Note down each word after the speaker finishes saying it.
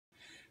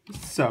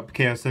What's up,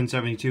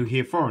 Chaos1072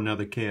 here for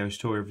another Chaos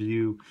Toy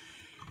review.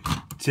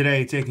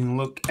 Today, taking a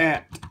look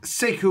at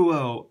Seiku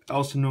O,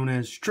 also known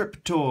as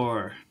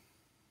Triptor,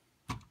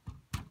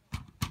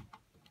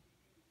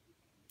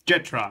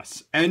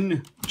 Jetras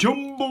and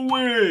Jum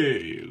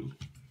Bowhale.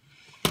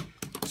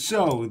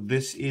 So,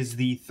 this is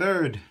the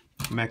third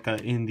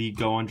mecha in the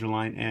Go-Onger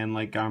line, and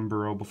like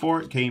Gamburo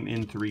before, it came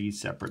in 3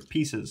 separate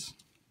pieces.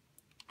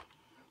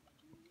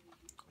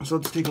 So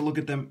let's take a look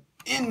at them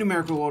in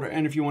numerical order,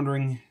 and if you're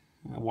wondering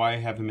why I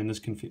have them in this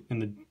in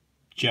the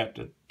jet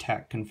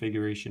attack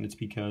configuration, it's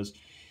because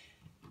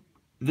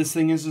this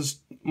thing is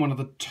just one of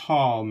the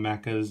tall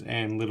mechas,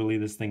 and literally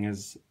this thing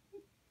is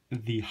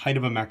the height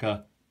of a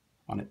mecha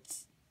on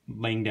its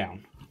laying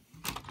down.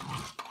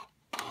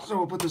 So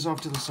we'll put this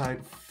off to the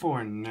side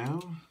for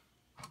now.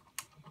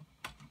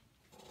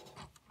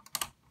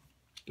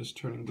 Just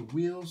turning the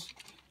wheels.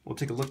 We'll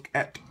take a look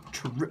at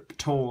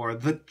Triptor,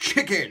 the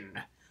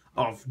chicken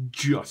of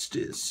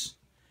justice,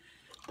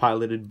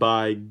 piloted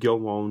by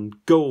Go-Onger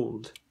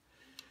Gold,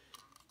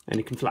 and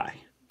it can fly.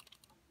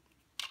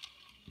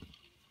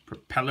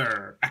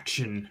 Propeller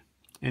action,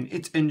 and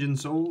its engine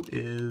soul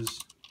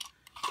is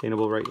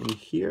attainable right in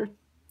here,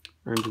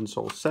 engine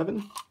soul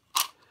 7.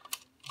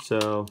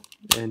 So,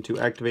 and to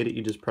activate it,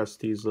 you just press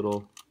these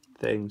little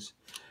things.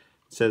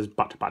 It says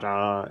bata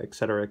bata,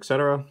 etc.,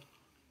 etc.,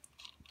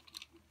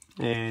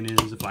 and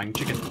it is a flying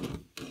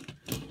chicken.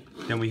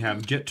 Then we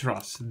have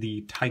Jetras,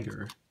 the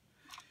tiger,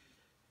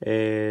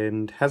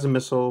 and has a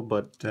missile,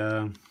 but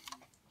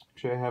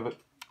actually I have it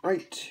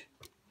right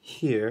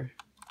here.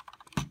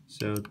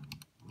 So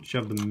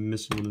shove the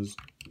missile in his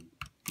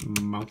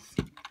mouth,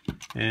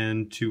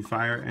 and to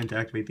fire and to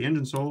activate the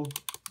engine soul.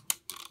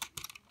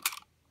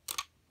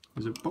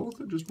 Is it both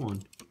or just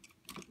one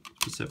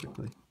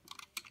specifically?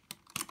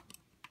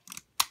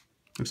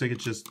 Looks like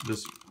it's just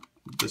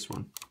this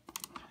one.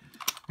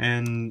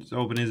 And to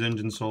open his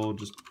engine soul,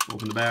 just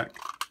open the back.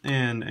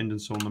 And engine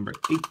soul number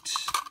 8,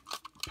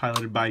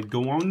 piloted by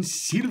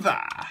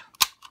Go-Onger.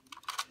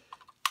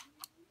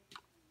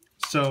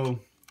 So,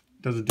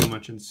 doesn't do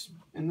much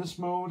in this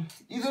mode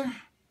either,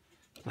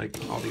 like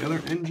all the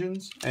other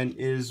engines, and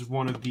is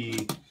one of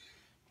the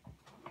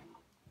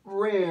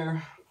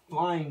rare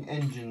flying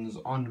engines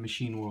on the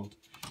machine world.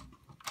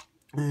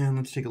 And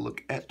let's take a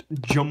look at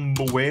Jum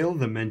Bowhale,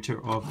 the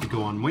mentor of the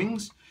Go-On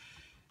Wings,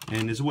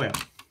 and is a whale.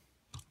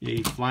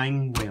 A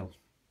flying whale.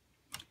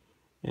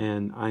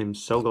 And I'm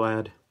so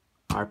glad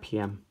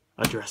RPM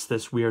addressed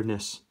this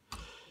weirdness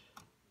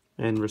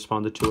and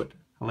responded to it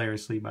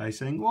hilariously by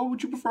saying, well,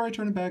 would you prefer I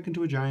turn it back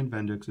into a giant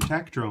Vendix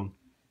attack drone?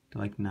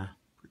 They're like, nah,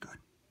 we're good.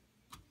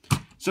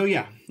 So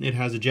yeah, it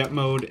has a jet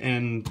mode,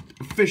 and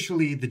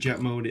officially the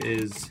jet mode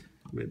is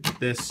with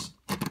this,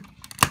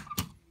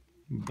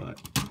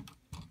 but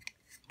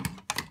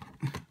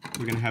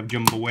we're gonna have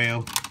Jum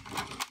Bowhale,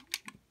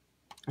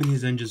 and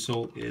his engine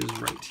soul is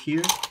right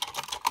here.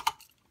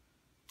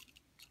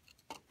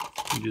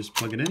 You just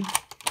plug it in,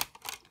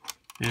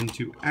 and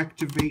to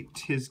activate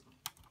his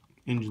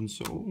engine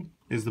soul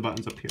is the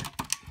buttons up here.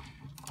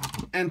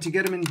 And to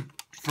get him in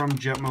from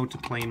jet mode to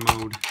plane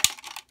mode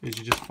is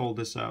you just fold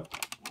this up,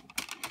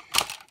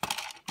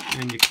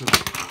 and you clip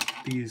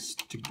these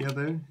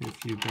together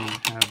if you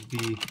don't have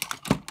the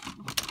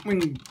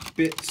wing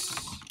bits.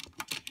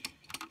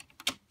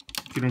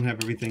 If you don't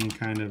have everything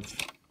kind of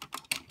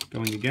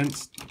going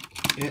against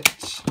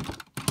it.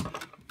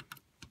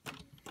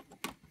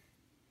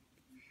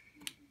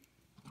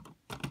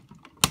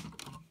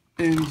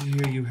 And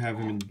here you have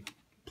him in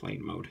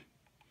plane mode.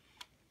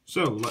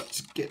 So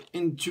let's get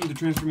into the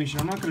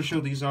transformation. I'm not going to show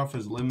these off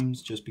as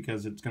limbs just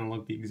because it's going to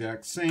look the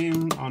exact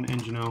same on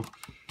Engine O,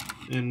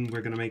 and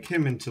we're going to make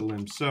him into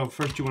limbs. So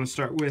first you want to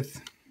start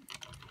with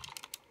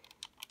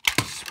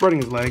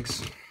spreading his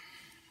legs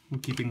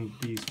and keeping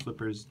these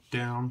flippers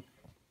down.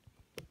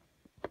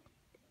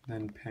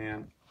 Then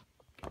pan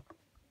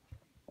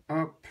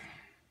up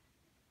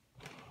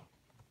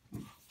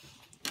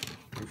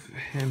with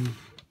him,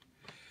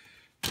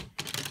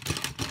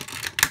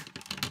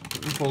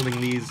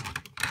 folding these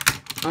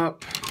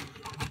up,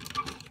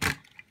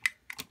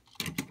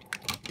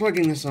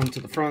 plugging this onto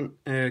the front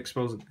and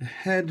exposing the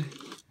head.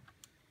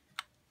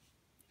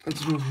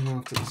 Let's move him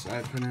off to the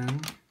side for now.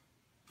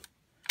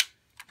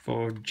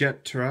 For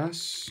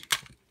Jetras,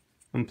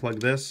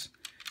 unplug this,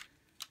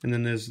 and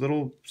then there's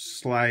little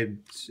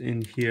slides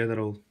in here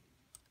that'll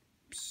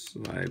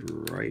slide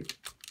right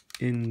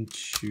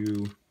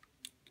into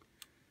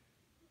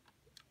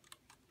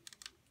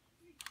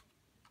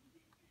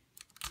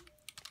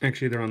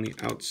actually they're on the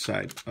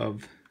outside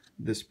of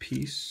this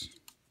piece,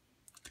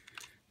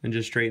 and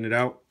just straighten it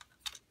out,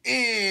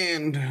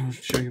 and I'll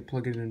show you,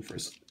 plug it in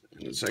first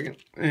in a second.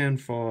 And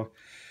for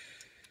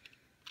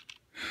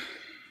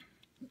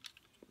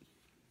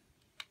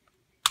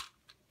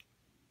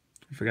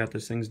I forgot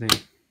this thing's name.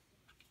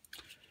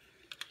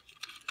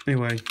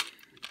 Anyway,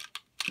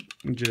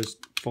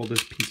 just fold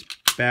this piece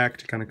back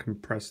to kind of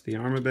compress the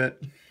arm a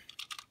bit.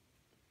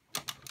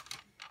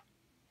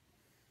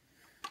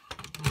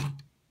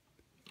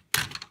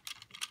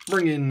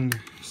 bring in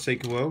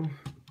Seiku O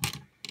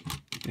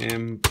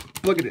and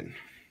plug it in.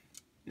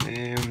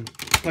 And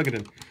plug it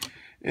in.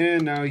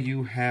 And now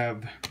you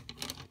have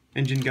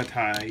Engine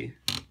Sentai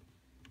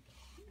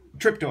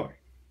Triptor.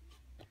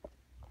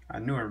 I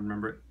knew I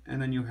remember it. And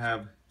then you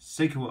have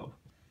Seiku O.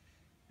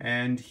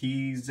 And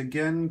he's,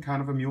 again,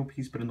 kind of a mule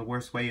piece, but in the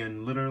worst way.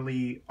 And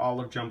literally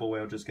all of Jum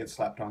Bowhale just gets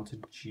slapped onto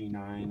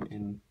G9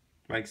 and,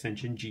 by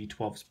extension,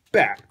 G12's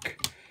back.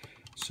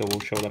 So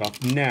we'll show that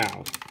off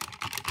now.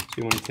 So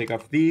you want to take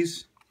off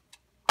these.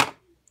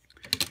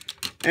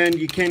 And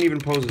you can't even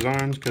pose his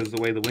arms because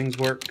the way the wings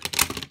work.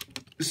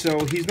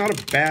 So he's not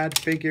a bad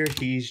figure.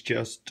 He's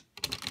just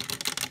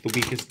the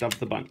weakest of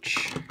the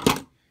bunch.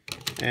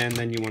 And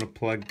then you want to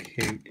plug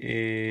him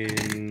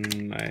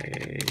in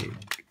like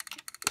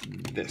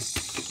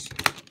this.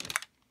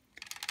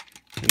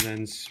 And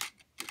then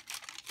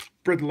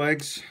spread the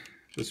legs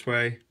this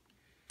way.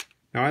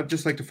 Now I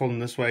just like to fold them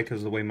this way because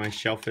of the way my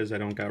shelf is, I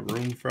don't got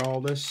room for all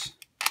this.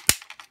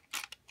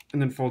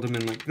 And then fold them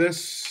in like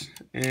this.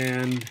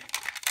 And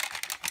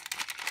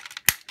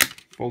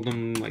fold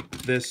them like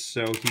this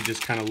so he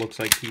just kind of looks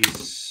like he's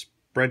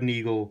spread an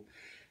eagle.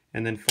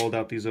 And then fold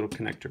out these little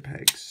connector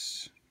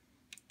pegs.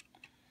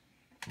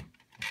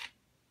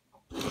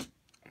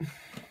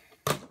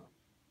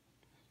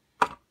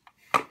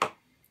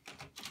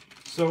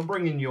 So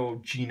bring in your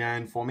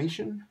G9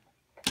 formation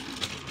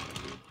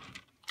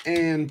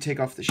and take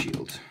off the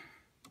shield.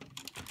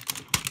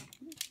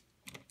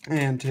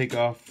 And take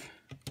off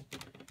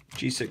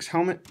G6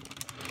 helmet.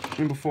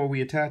 And before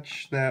we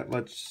attach that,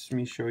 let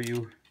me show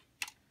you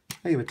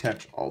how you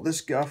attach all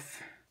this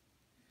guff.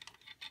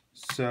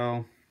 So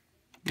I'm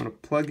going to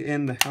plug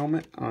in the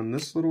helmet on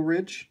this little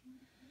ridge.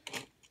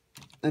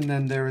 And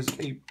then there is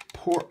a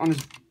port on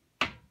his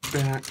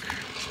back.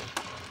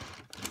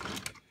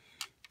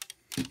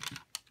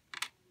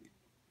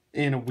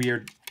 In a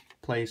weird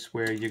place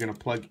where you're going to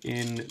plug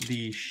in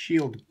the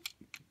shield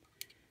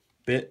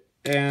bit,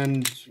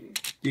 and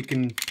you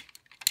can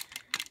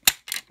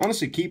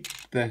honestly keep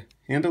the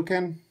handle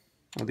can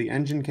or the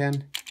engine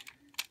can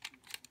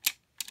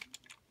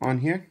on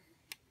here,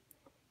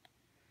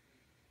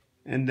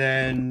 and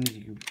then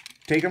you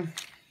take them,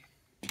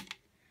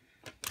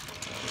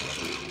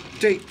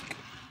 take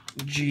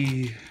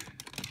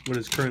what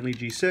is currently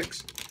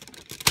G6,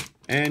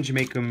 and you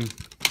make them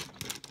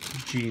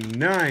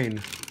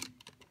G9.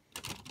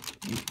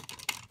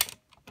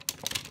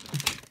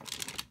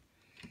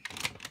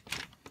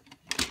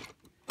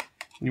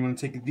 You want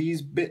to take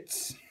these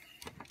bits,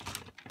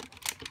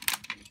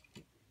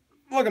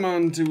 plug them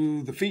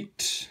onto the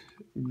feet.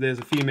 There's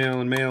a female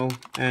and male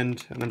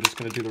end, and I'm just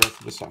going to do the rest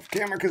of this off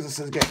camera because this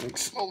is getting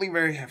slowly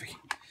very heavy.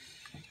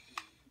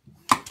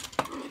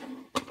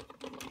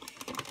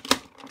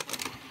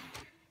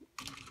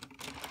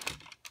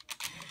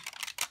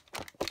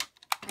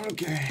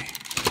 Okay.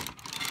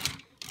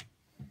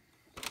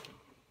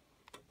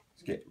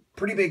 It's getting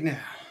pretty big now.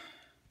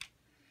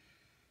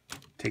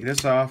 Take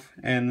this off,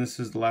 and this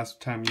is the last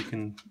time you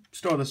can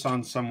store this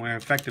on somewhere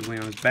effectively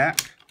on his back.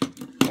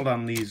 Hold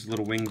on these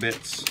little wing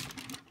bits.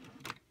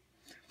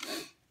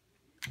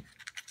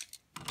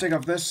 Take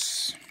off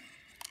this,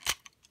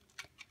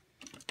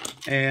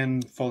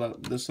 and fold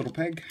out this little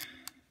peg.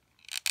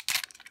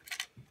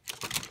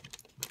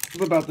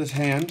 Flip out this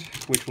hand,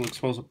 which will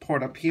expose a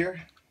port up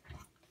here.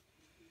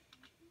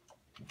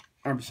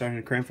 I'm starting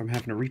to cramp from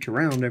having to reach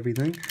around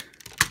everything.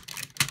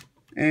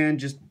 And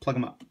just plug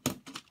them up.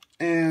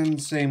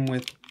 And same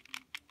with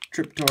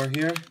Triptor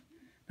here.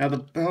 Now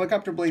the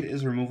helicopter blade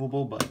is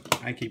removable, but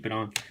I keep it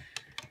on.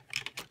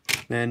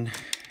 Then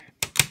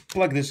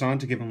plug this on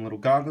to give him little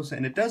goggles,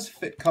 and it does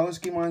fit color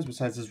scheme wise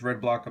besides this red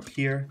block up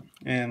here.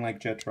 And like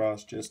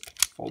Jetras, just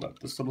fold up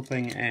this little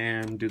thing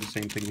and do the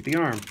same thing with the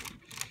arm.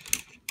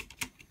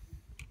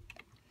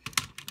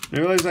 I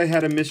realized I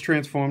had a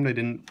mistransformed. I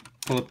didn't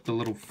pull up the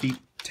little feet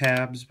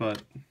tabs,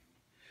 but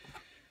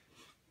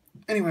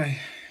anyway,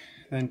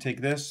 then take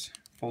this,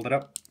 fold it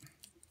up.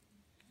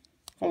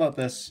 Pull out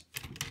this,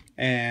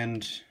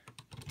 and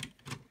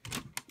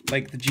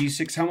like the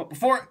G6 helmet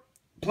before,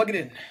 plug it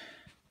in.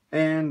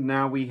 And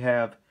now we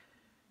have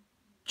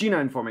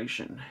G9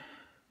 formation.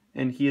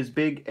 And he is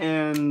big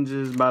and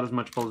is about as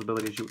much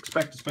posability as you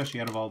expect,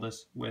 especially out of all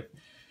this, with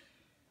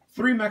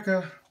 3 full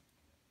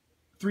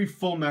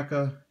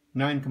mecha,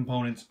 9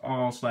 components,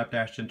 all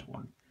slapdashed into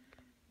one.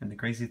 And the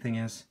crazy thing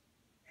is,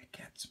 it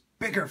gets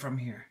bigger from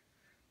here.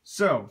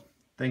 So,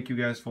 thank you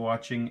guys for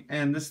watching,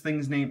 and this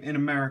thing's name in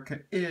America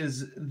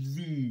is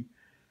the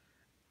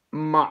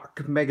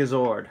Mach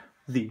Megazord.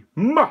 The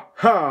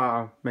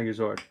Maha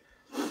Megazord.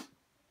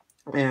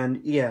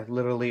 And yeah,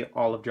 literally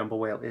all of Jum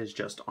Bowhale is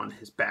just on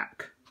his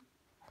back.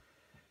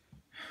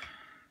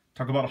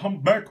 Talk about a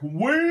humpback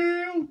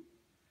whale!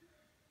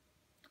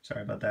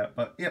 Sorry about that,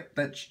 but yep,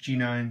 that's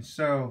G9.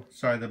 So,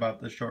 sorry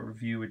about the short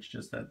review, it's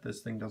just that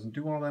this thing doesn't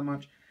do all that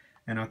much.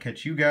 And I'll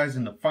catch you guys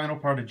in the final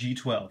part of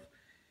G12.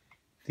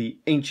 The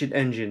ancient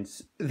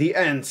engines, the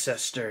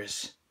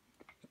ancestors.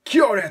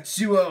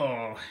 Kyoretsu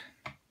O!